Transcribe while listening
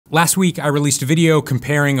Last week, I released a video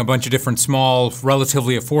comparing a bunch of different small,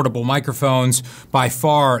 relatively affordable microphones. By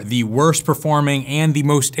far, the worst performing and the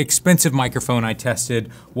most expensive microphone I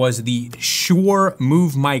tested was the Shure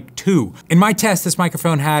MoveMic 2. In my test, this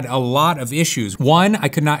microphone had a lot of issues. One, I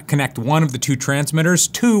could not connect one of the two transmitters.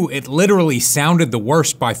 Two, it literally sounded the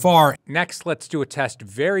worst by far. Next, let's do a test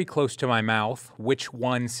very close to my mouth. Which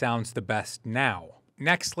one sounds the best now?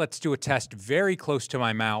 Next, let's do a test very close to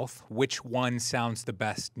my mouth. Which one sounds the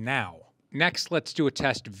best now? Next, let's do a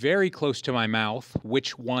test very close to my mouth.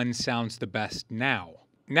 Which one sounds the best now?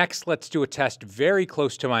 Next, let's do a test very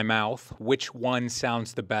close to my mouth. Which one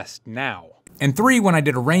sounds the best now? And three, when I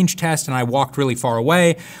did a range test and I walked really far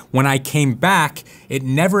away, when I came back, it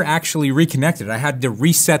never actually reconnected. I had to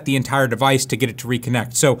reset the entire device to get it to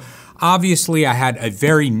reconnect. So obviously I had a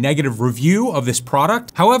very negative review of this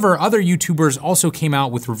product. However, other YouTubers also came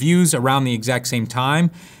out with reviews around the exact same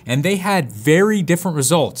time, and they had very different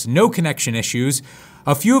results. No connection issues.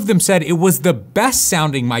 A few of them said it was the best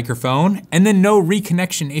sounding microphone, and then no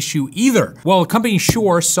reconnection issue either. Well, company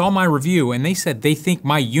Shure saw my review and they said they think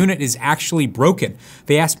my unit is actually broken.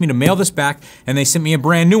 They asked me to mail this back and they sent me a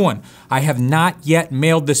brand new one. I have not yet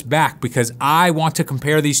mailed this back because I want to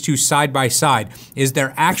compare these two side by side. Is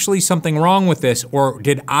there actually something wrong with this, or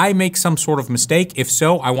did I make some sort of mistake? If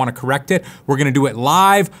so, I want to correct it. We're gonna do it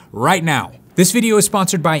live right now. This video is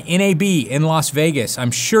sponsored by NAB in Las Vegas.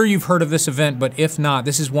 I'm sure you've heard of this event, but if not,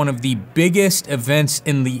 this is one of the biggest events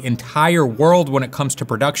in the entire world when it comes to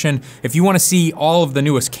production. If you want to see all of the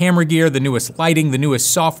newest camera gear, the newest lighting, the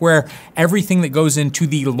newest software, everything that goes into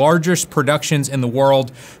the largest productions in the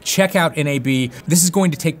world, check out NAB. This is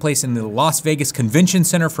going to take place in the Las Vegas Convention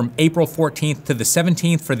Center from April 14th to the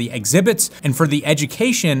 17th for the exhibits, and for the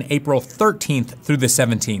education, April 13th through the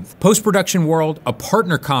 17th. Post-Production World, a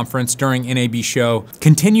partner conference during NAB show,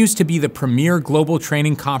 continues to be the premier global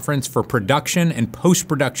training conference for production and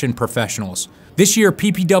post-production professionals. This year,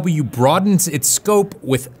 PPW broadens its scope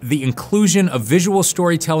with the inclusion of visual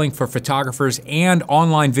storytelling for photographers and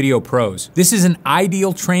online video pros. This is an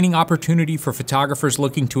ideal training opportunity for photographers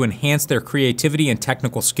looking to enhance their creativity and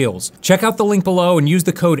technical skills. Check out the link below and use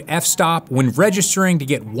the code FSTOP when registering to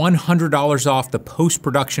get $100 off the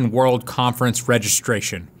Post-Production World Conference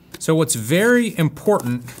registration. So what's very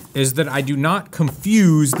important is that I do not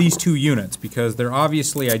confuse these two units because they're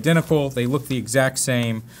obviously identical. They look the exact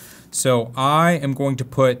same. So I am going to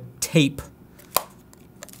put tape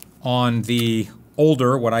on the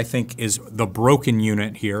older, what I think is the broken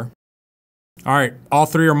unit here. All right, all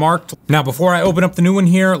three are marked. Now, before I open up the new one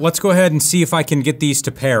here, let's go ahead and see if I can get these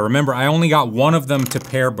to pair. Remember, I only got one of them to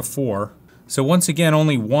pair before. So once again,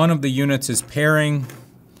 only one of the units is pairing.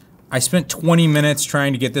 I spent 20 minutes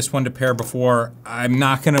trying to get this one to pair before. I'm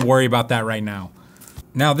not gonna worry about that right now.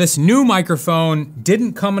 Now, this new microphone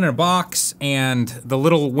didn't come in a box, and the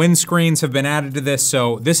little windscreens have been added to this,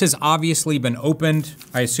 so this has obviously been opened.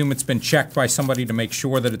 I assume it's been checked by somebody to make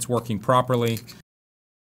sure that it's working properly.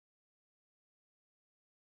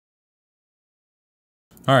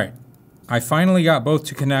 All right, I finally got both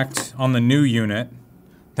to connect on the new unit.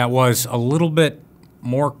 That was a little bit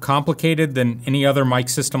more complicated than any other mic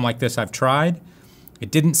system like this I've tried.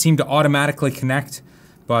 It didn't seem to automatically connect,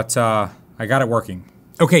 but I got it working.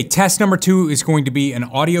 Okay, test number 2 is going to be an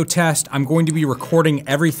audio test. I'm going to be recording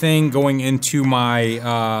everything going into my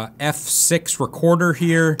F6 recorder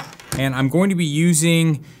here, and I'm going to be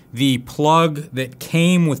using the plug that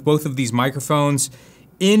came with both of these microphones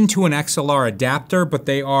into an XLR adapter, but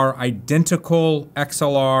they are identical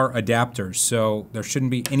XLR adapters, so there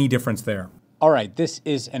shouldn't be any difference there. All right, this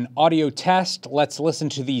is an audio test. Let's listen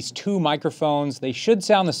to these two microphones. They should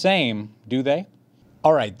sound the same, do they?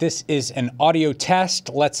 All right, this is an audio test.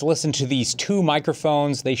 Let's listen to these two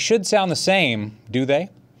microphones. They should sound the same, do they?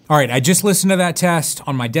 All right, I just listened to that test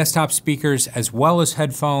on my desktop speakers as well as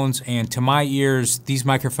headphones, and to my ears, these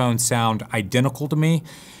microphones sound identical to me.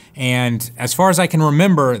 And as far as I can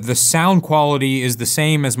remember, the sound quality is the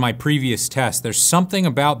same as my previous test. There's something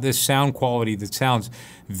about this sound quality that sounds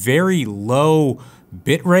very low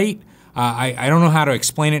bit rate. I don't know how to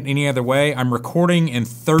explain it any other way. I'm recording in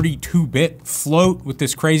 32-bit float with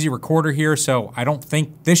this crazy recorder here, so I don't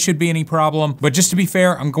think this should be any problem. But just to be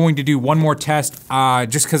fair, I'm going to do one more test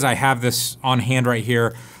just because I have this on hand right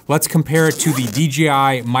here. Let's compare it to the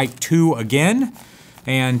DJI Mic 2 again,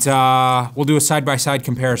 and we'll do a side-by-side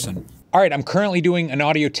comparison. All right, I'm currently doing an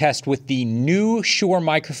audio test with the new Shure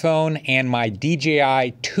microphone and my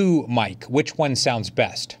DJI 2 mic. Which one sounds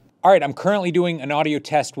best? All right, I'm currently doing an audio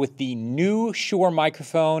test with the new Shure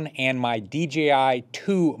microphone and my DJI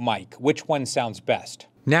 2 mic. Which one sounds best?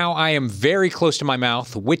 Now I am very close to my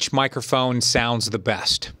mouth. Which microphone sounds the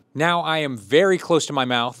best? Now I am very close to my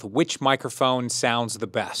mouth. Which microphone sounds the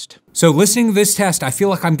best? So listening to this test, I feel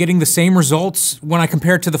like I'm getting the same results when I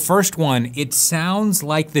compare it to the first one. It sounds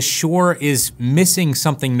like the Shure is missing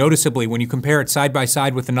something noticeably when you compare it side by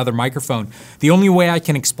side with another microphone. The only way I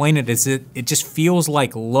can explain it is that it just feels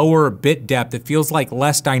like lower bit depth. It feels like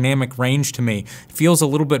less dynamic range to me. It feels a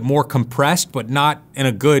little bit more compressed, but not in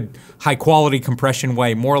a good high quality compression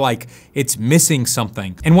way, more like it's missing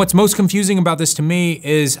something. And what's most confusing about this to me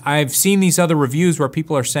is I've seen these other reviews where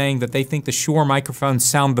people are saying that they think the Shure microphones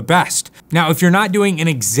sound the best. Now, if you're not doing an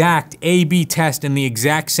exact A/B test in the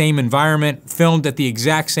exact same environment, filmed at the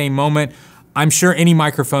exact same moment, I'm sure any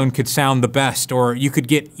microphone could sound the best, or you could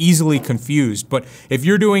get easily confused. But if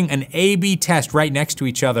you're doing an A/B test right next to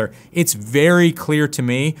each other, it's very clear to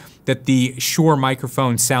me that the Shure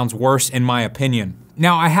microphone sounds worse in my opinion.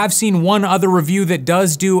 Now, I have seen one other review that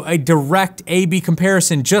does do a direct A/B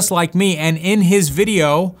comparison just like me, and in his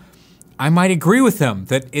video, I might agree with him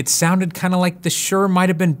that it sounded kind of like the Shure might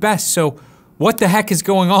have been best. So what the heck is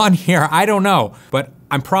going on here? I don't know, but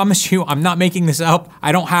I promise you, I'm not making this up.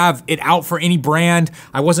 I don't have it out for any brand.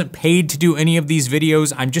 I wasn't paid to do any of these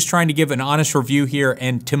videos. I'm just trying to give an honest review here,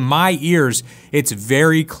 and to my ears, it's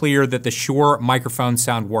very clear that the Shure microphones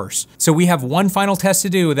sound worse. So we have one final test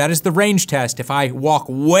to do. That is the range test. If I walk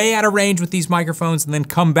way out of range with these microphones and then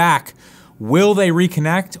come back, will they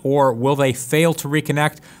reconnect or will they fail to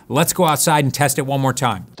reconnect? Let's go outside and test it one more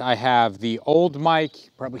time. I have the old mic,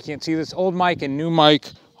 probably can't see this, old mic and new mic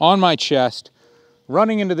on my chest,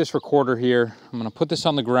 running into this recorder here. I'm gonna put this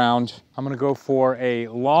on the ground. I'm gonna go for a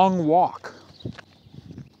long walk.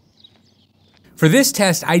 For this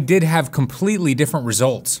test, I did have completely different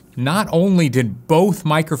results. Not only did both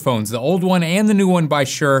microphones, the old one and the new one by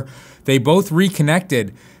Shure, they both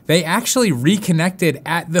reconnected. They actually reconnected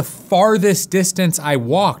at the farthest distance I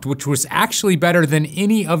walked, which was actually better than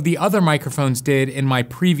any of the other microphones did in my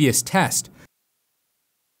previous test.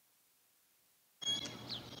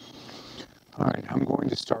 All right, I'm going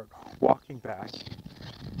to start walking back,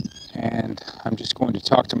 and I'm just going to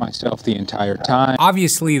talk to myself the entire time.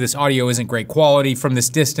 Obviously, this audio isn't great quality from this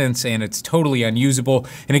distance, and it's totally unusable,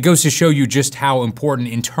 and it goes to show you just how important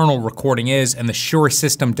internal recording is, and the Shure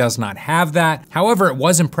system does not have that. However, it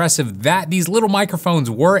was impressive that these little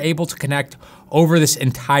microphones were able to connect over this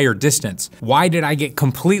entire distance. Why did I get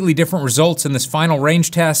completely different results in this final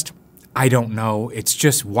range test? I don't know. It's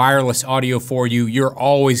just wireless audio for you. You're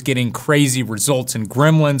always getting crazy results and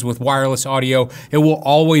gremlins with wireless audio. It will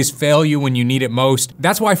always fail you when you need it most.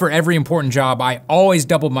 That's why for every important job, I always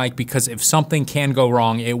double mic, because if something can go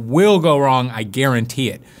wrong, it will go wrong, I guarantee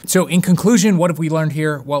it. So in conclusion, what have we learned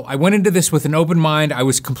here? Well, I went into this with an open mind. I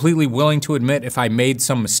was completely willing to admit if I made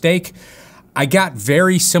some mistake. I got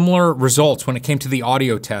very similar results when it came to the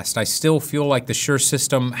audio test. I still feel like the Shure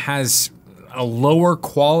system has a lower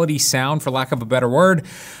quality sound, for lack of a better word,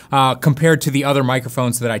 compared to the other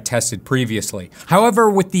microphones that I tested previously. However,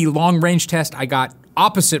 with the long range test, I got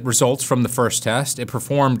opposite results from the first test. It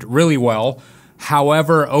performed really well.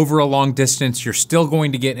 However, over a long distance, you're still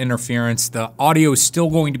going to get interference. The audio is still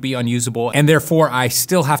going to be unusable, and therefore I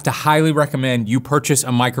still have to highly recommend you purchase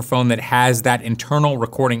a microphone that has that internal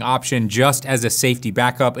recording option just as a safety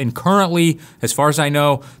backup. And currently, as far as I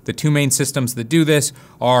know, the two main systems that do this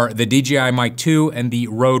are the DJI Mic 2 and the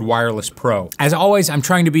Rode Wireless Pro. As always, I'm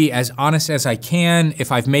trying to be as honest as I can.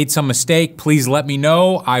 If I've made some mistake, please let me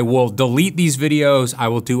know. I will delete these videos. I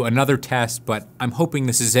will do another test, but I'm hoping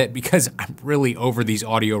this is it because I'm really over these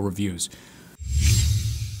audio reviews.